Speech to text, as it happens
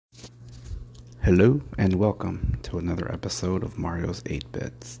Hello and welcome to another episode of Mario's 8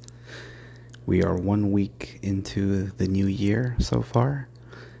 Bits. We are 1 week into the new year so far,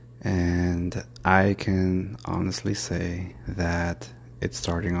 and I can honestly say that it's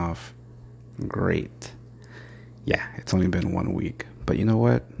starting off great. Yeah, it's only been 1 week, but you know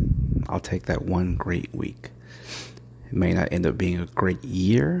what? I'll take that one great week. It may not end up being a great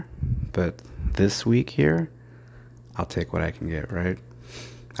year, but this week here, I'll take what I can get, right?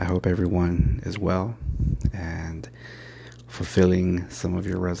 I hope everyone is well and fulfilling some of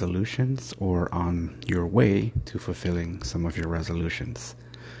your resolutions or on your way to fulfilling some of your resolutions.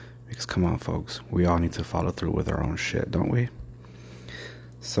 Because come on, folks, we all need to follow through with our own shit, don't we?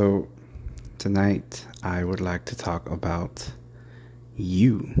 So tonight I would like to talk about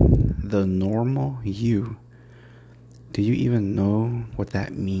you, the normal you. Do you even know what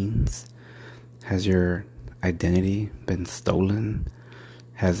that means? Has your identity been stolen?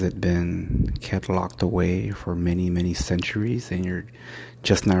 Has it been kept locked away for many, many centuries and you're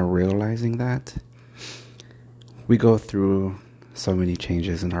just now realizing that? We go through so many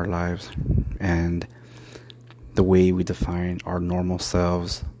changes in our lives, and the way we define our normal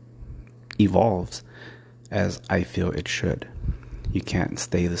selves evolves as I feel it should. You can't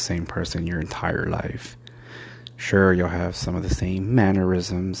stay the same person your entire life. Sure, you'll have some of the same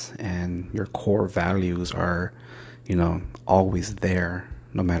mannerisms and your core values are, always there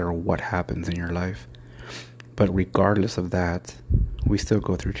no matter what happens in your life. But regardless of that, we still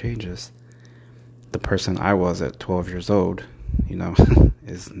go through changes. The person I was at 12 years old,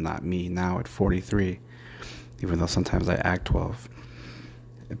 is not me now at 43, even though sometimes I act 12.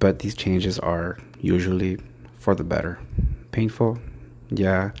 But these changes are usually for the better. Painful?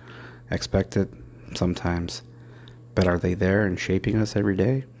 Yeah. Expected? Sometimes. But are they there and shaping us every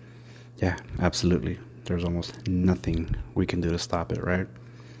day? Yeah, absolutely. There's almost nothing we can do to stop it, right?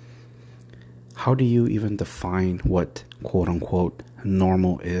 How do you even define what quote-unquote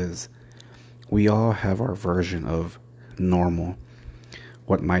normal is? We all have our version of normal.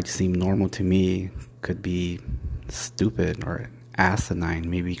 What might seem normal to me could be stupid or asinine,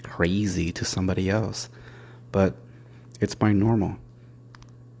 maybe crazy to somebody else. But it's my normal.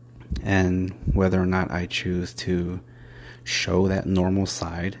 And whether or not I choose to show that normal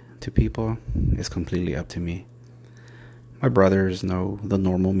side to people is completely up to me. My brothers know the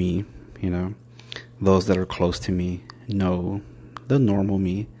normal me, Those that are close to me know the normal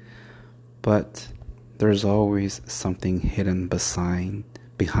me. But there's always something hidden behind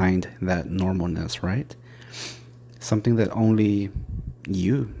that normalness, right? Something that only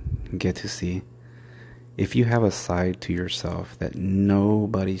you get to see. If you have a side to yourself that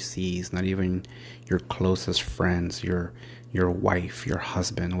nobody sees, not even your closest friends, your wife, your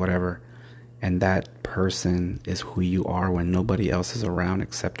husband, whatever, and that person is who you are when nobody else is around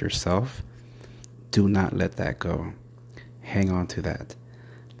except yourself, do not let that go. Hang on to that.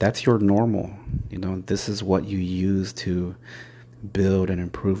 That's your normal. This is what you use to build and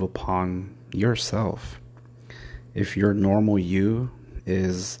improve upon yourself. If your normal you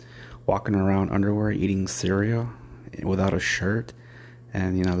is walking around underwear, eating cereal without a shirt,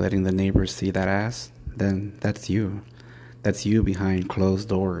 and letting the neighbors see that ass, then that's you. That's you behind closed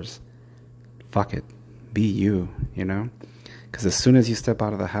doors. Fuck it. Be you, Because as soon as you step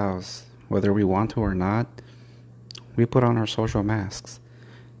out of the house, whether we want to or not, we put on our social masks.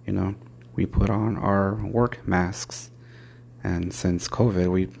 We put on our work masks. And since COVID,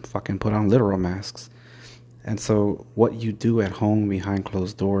 we fucking put on literal masks. And so what you do at home behind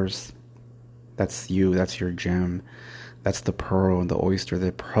closed doors, that's you, that's your gem. That's the pearl and the oyster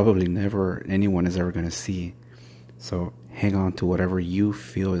that probably never anyone is ever going to see. So hang on to whatever you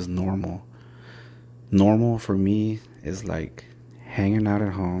feel is normal. Normal for me is like hanging out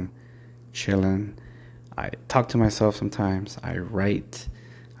at home, chilling. I talk to myself sometimes. I write.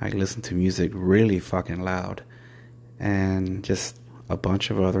 I listen to music really fucking loud. And just a bunch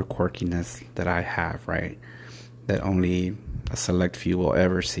of other quirkiness that I have, right? That only a select few will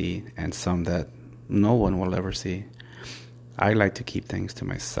ever see, and some that no one will ever see. I like to keep things to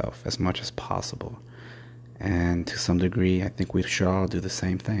myself as much as possible. And to some degree, I think we should all do the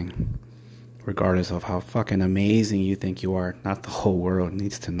same thing. Regardless of how fucking amazing you think you are, not the whole world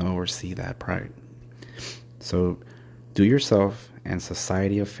needs to know or see that, right? So do yourself and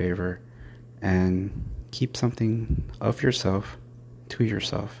society a favor and keep something of yourself to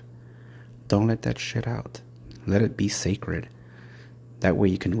yourself. Don't let that shit out. Let it be sacred. That way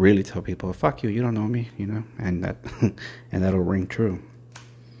you can really tell people, fuck you, you don't know me, and that'll ring true.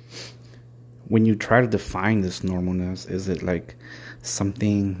 When you try to define this normalness, is it like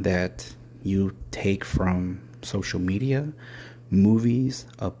something that you take from social media, movies,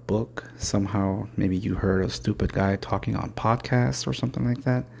 a book, somehow maybe you heard a stupid guy talking on podcasts or something like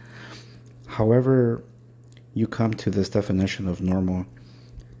that. However you come to this definition of normal,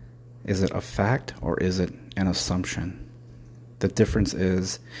 is it a fact or is it an assumption? The difference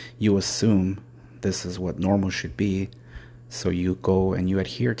is you assume this is what normal should be, so you go and you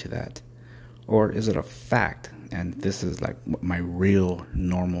adhere to that. Or is it a fact and this is like what my real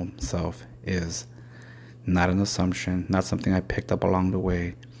normal self is? Not an assumption, not something I picked up along the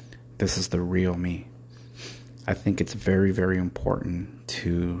way. This is the real me. I think it's very, very important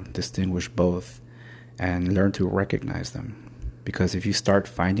to distinguish both and learn to recognize them. Because if you start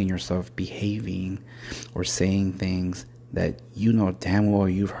finding yourself behaving or saying things that you know damn well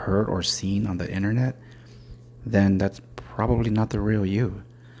you've heard or seen on the internet, then that's probably not the real you.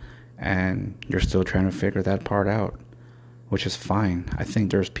 And you're still trying to figure that part out, which is fine. I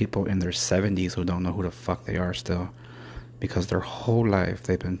think there's people in their 70s who don't know who the fuck they are still, because their whole life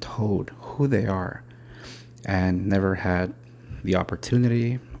they've been told who they are and never had the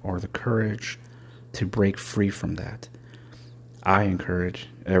opportunity or the courage to break free from that. I encourage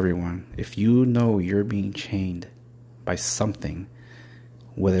everyone, if you know you're being chained by something,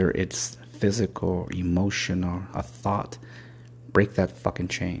 whether it's physical, emotional, a thought, break that fucking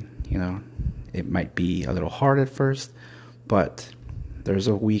chain. You know, it might be a little hard at first, but there's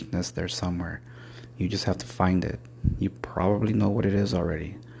a weakness there somewhere. You just have to find it. You probably know what it is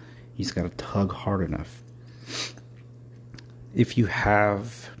already. You just gotta tug hard enough. If you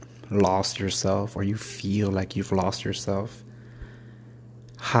have lost yourself or you feel like you've lost yourself,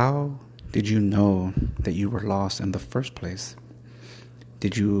 how did you know that you were lost in the first place?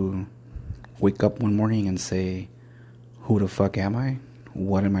 Did you wake up one morning and say, who the fuck am I?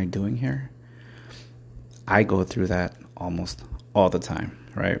 What am I doing here? I go through that almost all the time,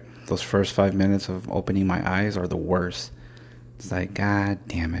 right? Those first 5 minutes of opening my eyes are the worst. It's like, God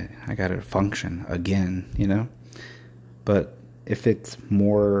damn it, I gotta function again, you know? But if it's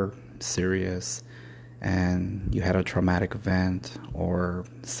more serious and you had a traumatic event or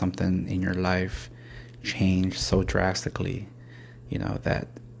something in your life changed so drastically, you know, that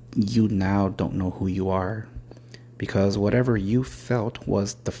you now don't know who you are, because whatever you felt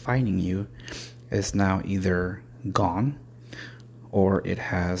was defining you is now either gone or it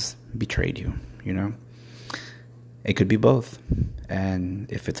has betrayed you, you know? It could be both.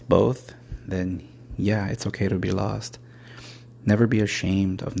 And if it's both, then yeah, it's okay to be lost. Never be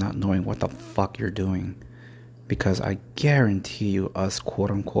ashamed of not knowing what the fuck you're doing. Because I guarantee you, us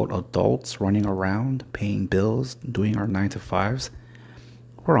quote-unquote adults running around, paying bills, doing our 9-to-5s,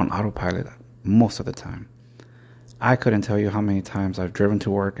 we're on autopilot most of the time. I couldn't tell you how many times I've driven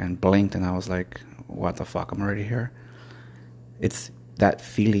to work and blinked and I was like, what the fuck, I'm already here? It's that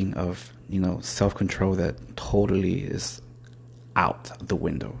feeling of, you know, self-control that totally is out the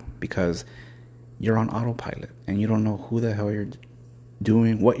window because you're on autopilot and you don't know who the hell you're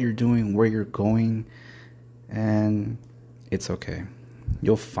doing, what you're doing, where you're going, and it's okay.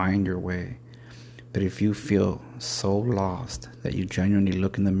 You'll find your way. But if you feel so lost that you genuinely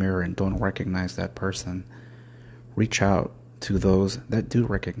look in the mirror and don't recognize that person, reach out to those that do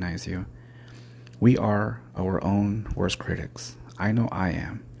recognize you. We are our own worst critics. I know I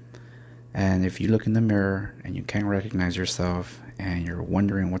am. And if you look in the mirror and you can't recognize yourself and you're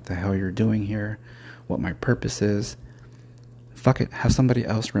wondering what the hell you're doing here, what my purpose is, fuck it, have somebody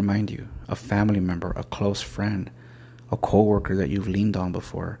else remind you. A family member, a close friend, a coworker that you've leaned on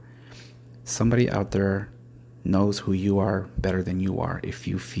before. Somebody out there knows who you are better than you are if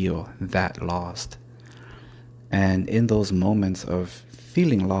you feel that lost. And in those moments of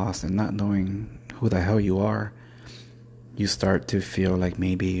feeling lost and not knowing who the hell you are, you start to feel like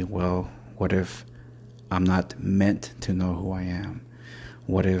maybe, well, what if I'm not meant to know who I am?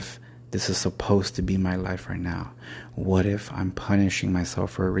 What if this is supposed to be my life right now? What if I'm punishing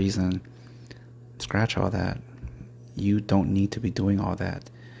myself for a reason? Scratch all that. You don't need to be doing all that.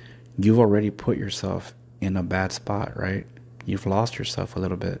 You've already put yourself in a bad spot, right? You've lost yourself a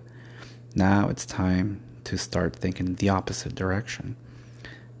little bit. Now it's time to start thinking the opposite direction.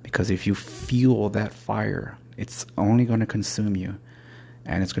 Because if you fuel that fire, it's only going to consume you.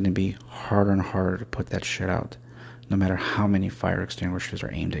 And it's going to be harder and harder to put that shit out, no matter how many fire extinguishers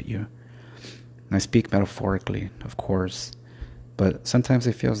are aimed at you. And I speak metaphorically, of course, but sometimes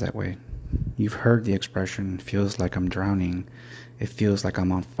it feels that way. You've heard the expression, feels like I'm drowning. It feels like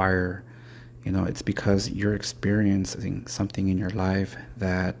I'm on fire. You know, it's because you're experiencing something in your life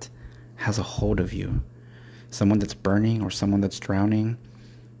that has a hold of you. Someone that's burning or someone that's drowning,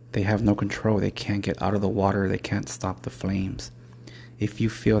 they have no control. They can't get out of the water. They can't stop the flames. If you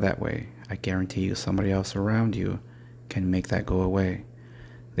feel that way, I guarantee you somebody else around you can make that go away.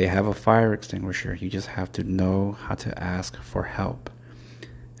 They have a fire extinguisher. You just have to know how to ask for help.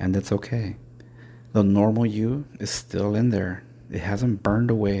 And that's okay. The normal you is still in there. It hasn't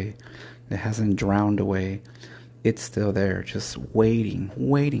burned away. It hasn't drowned away. It's still there, just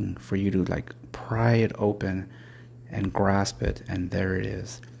waiting for you to like pry it open and grasp it, and there it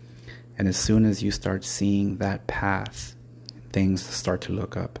is. And as soon as you start seeing that path, things start to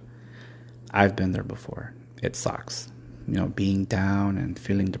look up. I've been there before. It sucks. Being down and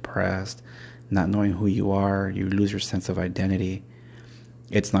feeling depressed, not knowing who you are, you lose your sense of identity.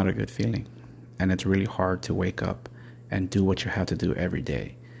 It's not a good feeling. And it's really hard to wake up and do what you have to do every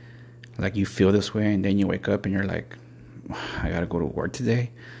day. Like you feel this way and then you wake up and you're like, I gotta go to work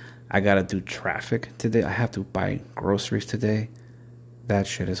today. I gotta do traffic today. I have to buy groceries today. That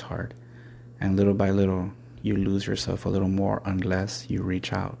shit is hard. And little by little, you lose yourself a little more unless you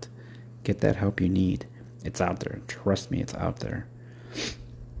reach out. Get that help you need. It's out there. Trust me, it's out there.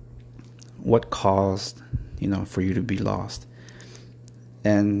 What caused, for you to be lost?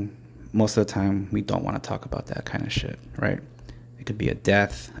 And most of the time, we don't want to talk about that kind of shit, right? It could be a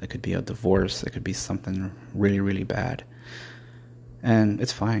death. It could be a divorce. It could be something really, really bad. And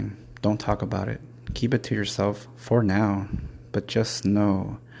it's fine. Don't talk about it. Keep it to yourself for now. But just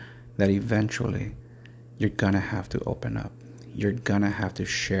know that eventually you're going to have to open up. You're going to have to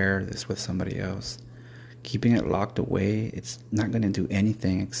share this with somebody else. Keeping it locked away, it's not going to do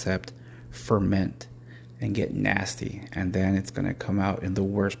anything except ferment and get nasty. And then it's going to come out in the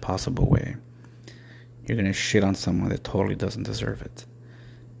worst possible way. You're going to shit on someone that totally doesn't deserve it.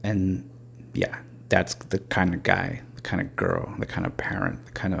 And yeah, that's the kind of guy, the kind of girl, the kind of parent,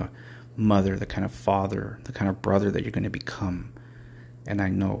 the kind of mother, the kind of father, the kind of brother that you're going to become. And I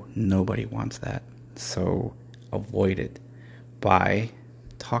know nobody wants that. So avoid it by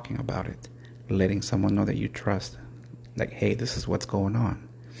talking about it, letting someone know that you trust. Like, hey, this is what's going on.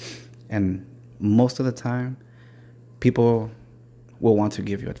 And most of the time, people will want to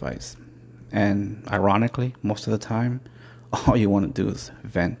give you advice. And ironically, most of the time, all you want to do is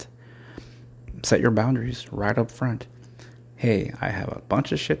vent. Set your boundaries right up front. Hey, I have a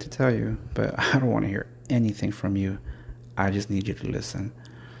bunch of shit to tell you, but I don't want to hear anything from you. I just need you to listen.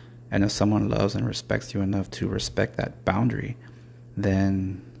 And if someone loves and respects you enough to respect that boundary,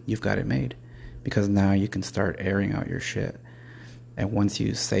 then you've got it made. Because now you can start airing out your shit. And once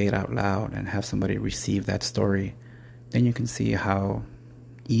you say it out loud and have somebody receive that story, then you can see how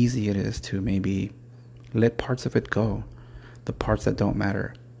easy it is to maybe let parts of it go, the parts that don't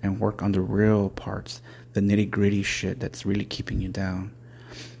matter, and work on the real parts, the nitty-gritty shit that's really keeping you down.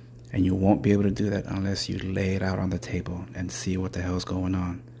 And you won't be able to do that unless you lay it out on the table and see what the hell's going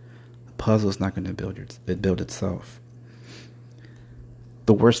on. The puzzle's not going to build itself.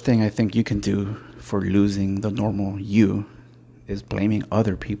 The worst thing I think you can do for losing the normal you is blaming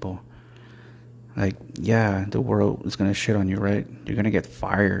other people. Like, yeah, the world is going to shit on you, right? You're going to get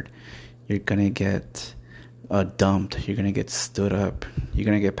fired. You're going to get dumped. You're going to get stood up. You're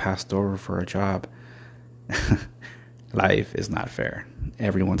going to get passed over for a job. Life is not fair.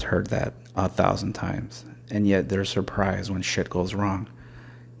 Everyone's heard that 1,000 times. And yet they're surprised when shit goes wrong.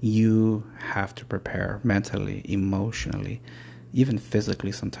 You have to prepare mentally, emotionally, even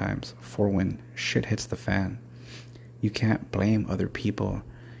physically sometimes for when shit hits the fan. You can't blame other people.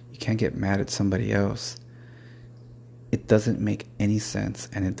 You can't get mad at somebody else. It doesn't make any sense,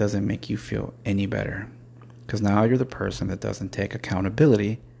 and it doesn't make you feel any better. Because now you're the person that doesn't take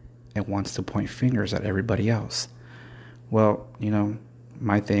accountability and wants to point fingers at everybody else. Well,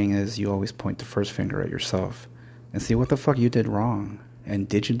 my thing is you always point the first finger at yourself and see what the fuck you did wrong. And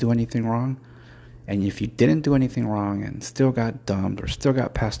did you do anything wrong? And if you didn't do anything wrong and still got dumped or still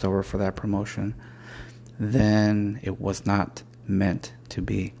got passed over for that promotion, then it was not meant to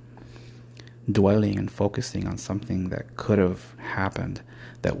be. Dwelling and focusing on something that could have happened,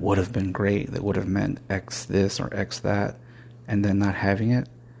 that would have been great, that would have meant X this or X that, and then not having it,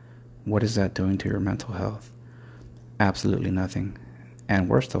 what is that doing to your mental health? Absolutely nothing. And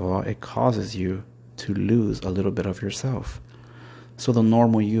worst of all, it causes you to lose a little bit of yourself. So the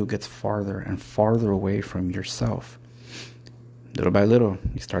normal you gets farther and farther away from yourself. Little by little,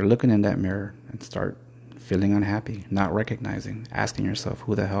 you start looking in that mirror and start feeling unhappy, not recognizing, asking yourself,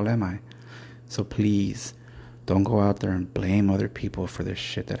 who the hell am I? So please, don't go out there and blame other people for this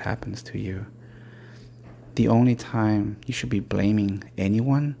shit that happens to you. The only time you should be blaming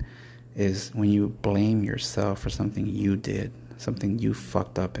anyone is when you blame yourself for something you did, something you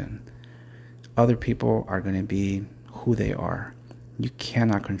fucked up in. Other people are going to be who they are. You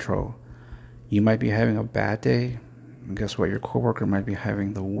cannot control. You might be having a bad day, and guess what? Your coworker might be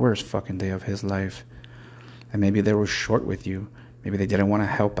having the worst fucking day of his life. And maybe they were short with you. Maybe they didn't want to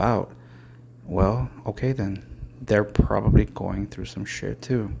help out. Well, okay then. They're probably going through some shit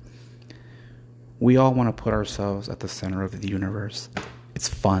too. We all want to put ourselves at the center of the universe. It's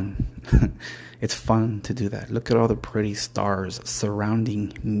fun. It's fun to do that. Look at all the pretty stars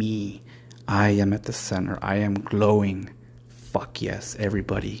surrounding me. I am at the center. I am glowing. Fuck yes,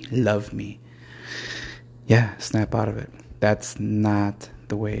 everybody love me. Yeah, snap out of it. That's not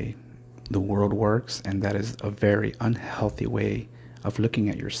the way the world works, and that is a very unhealthy way of looking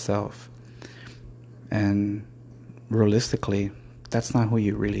at yourself. And realistically, that's not who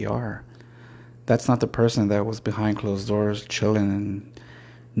you really are. That's not the person that was behind closed doors chilling in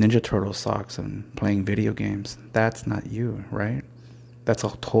Ninja Turtle socks and playing video games. That's not you, right? That's a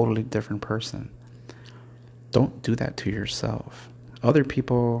totally different person. Don't do that to yourself. Other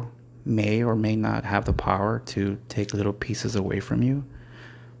people may or may not have the power to take little pieces away from you,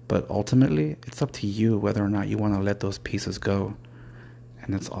 but ultimately, it's up to you whether or not you want to let those pieces go.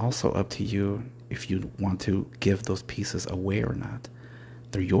 And it's also up to you if you want to give those pieces away or not.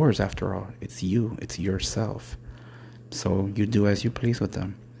 They're yours after all. It's you. It's yourself. So you do as you please with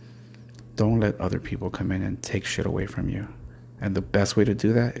them. Don't let other people come in and take shit away from you. And the best way to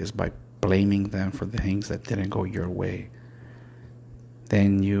do that is by blaming them for the things that didn't go your way.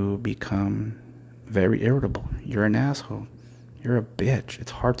 Then you become very irritable. You're an asshole. You're a bitch.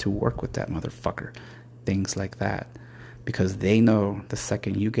 It's hard to work with that motherfucker. Things like that. Because they know the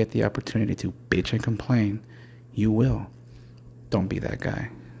second you get the opportunity to bitch and complain, you will. Don't be that guy.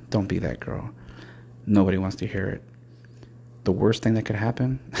 Don't be that girl. Nobody wants to hear it. The worst thing that could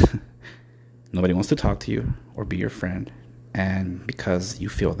happen, nobody wants to talk to you or be your friend. And because you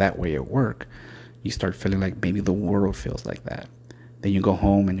feel that way at work, you start feeling like maybe the world feels like that. Then you go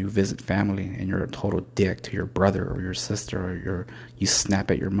home and you visit family and you're a total dick to your brother or your sister, or you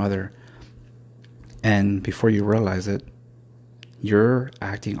snap at your mother. And before you realize it, you're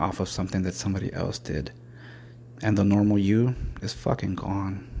acting off of something that somebody else did. And the normal you is fucking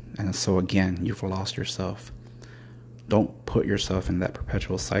gone. And so again, you've lost yourself. Don't put yourself in that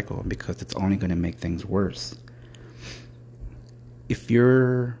perpetual cycle, because it's only going to make things worse. If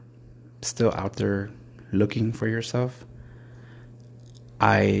you're still out there looking for yourself,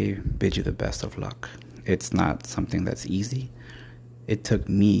 I bid you the best of luck. It's not something that's easy. It took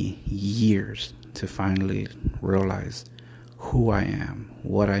me years to finally realize who I am,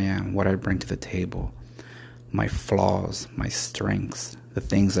 what I bring to the table, my flaws, my strengths, the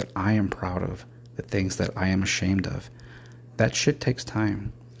things that I am proud of, the things that I am ashamed of. That shit takes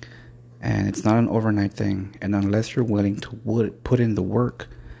time. And it's not an overnight thing. And unless you're willing to put in the work,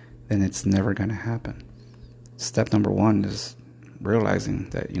 then it's never going to happen. Step number one is realizing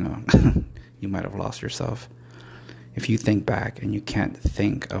that, you might have lost yourself. If you think back and you can't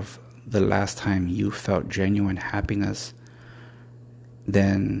think of the last time you felt genuine happiness,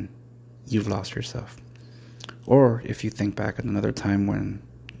 then you've lost yourself. Or if you think back at another time when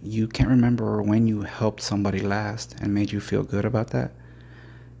you can't remember when you helped somebody last and made you feel good about that,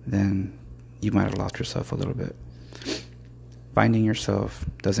 then you might have lost yourself a little bit. Finding yourself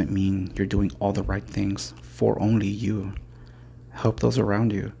doesn't mean you're doing all the right things for only you. Help those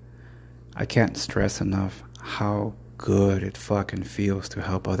around you. I can't stress enough how good it fucking feels to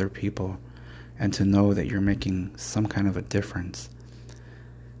help other people and to know that you're making some kind of a difference.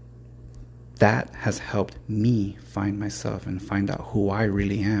 That has helped me find myself and find out who I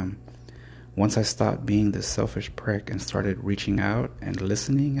really am. Once I stopped being this selfish prick and started reaching out and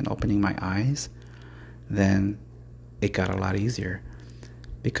listening and opening my eyes, then it got a lot easier,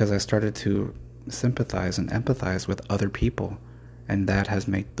 because I started to sympathize and empathize with other people, and that has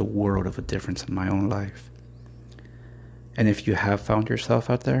made the world of a difference in my own life. And if you have found yourself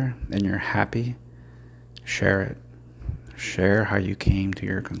out there and you're happy, share it. Share how you came to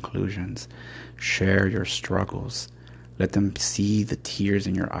your conclusions. Share your struggles. Let them see the tears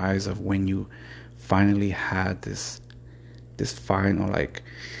in your eyes of when you finally had this final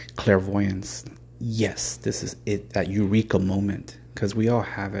clairvoyance. Yes, this is it, that eureka moment. Because we all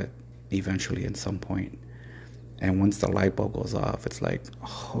have it eventually at some point. And once the light bulb goes off, it's like,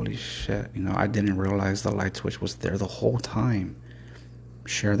 holy shit, I didn't realize the light switch was there the whole time.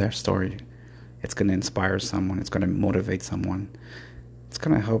 Share their story. It's going to inspire someone. It's going to motivate someone. It's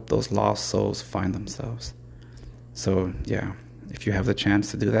going to help those lost souls find themselves. So, yeah, if you have the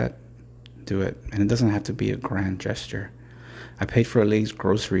chance to do that, do it. And it doesn't have to be a grand gesture. I paid for a lady's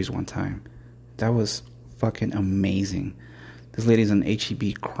groceries one time. That was fucking amazing. This lady's in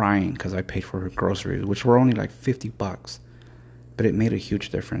H-E-B crying because I paid for her groceries, which were only like $50. But it made a huge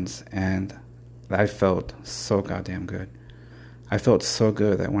difference, and I felt so goddamn good. I felt so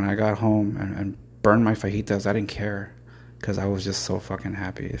good that when I got home and burn my fajitas. I didn't care because I was just so fucking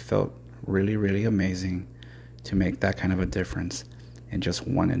happy. It felt really, really amazing to make that kind of a difference in just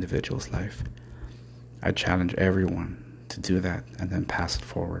one individual's life. I challenge everyone to do that and then pass it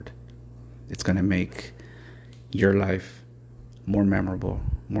forward. It's going to make your life more memorable,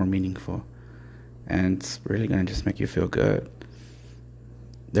 more meaningful, and it's really going to just make you feel good.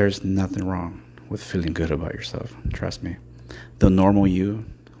 There's nothing wrong with feeling good about yourself. Trust me. The normal you,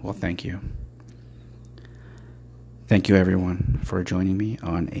 well, thank you. Thank you, everyone, for joining me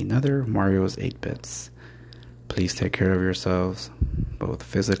on another Mario's 8-Bits. Please take care of yourselves, both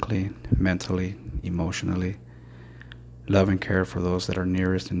physically, mentally, emotionally. Love and care for those that are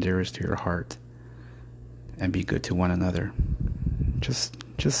nearest and dearest to your heart. And be good to one another. Just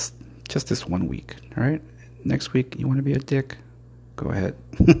this 1 week, all right? Next week, you want to be a dick? Go ahead.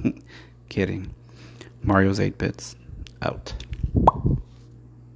 Kidding. Mario's 8-Bits, out.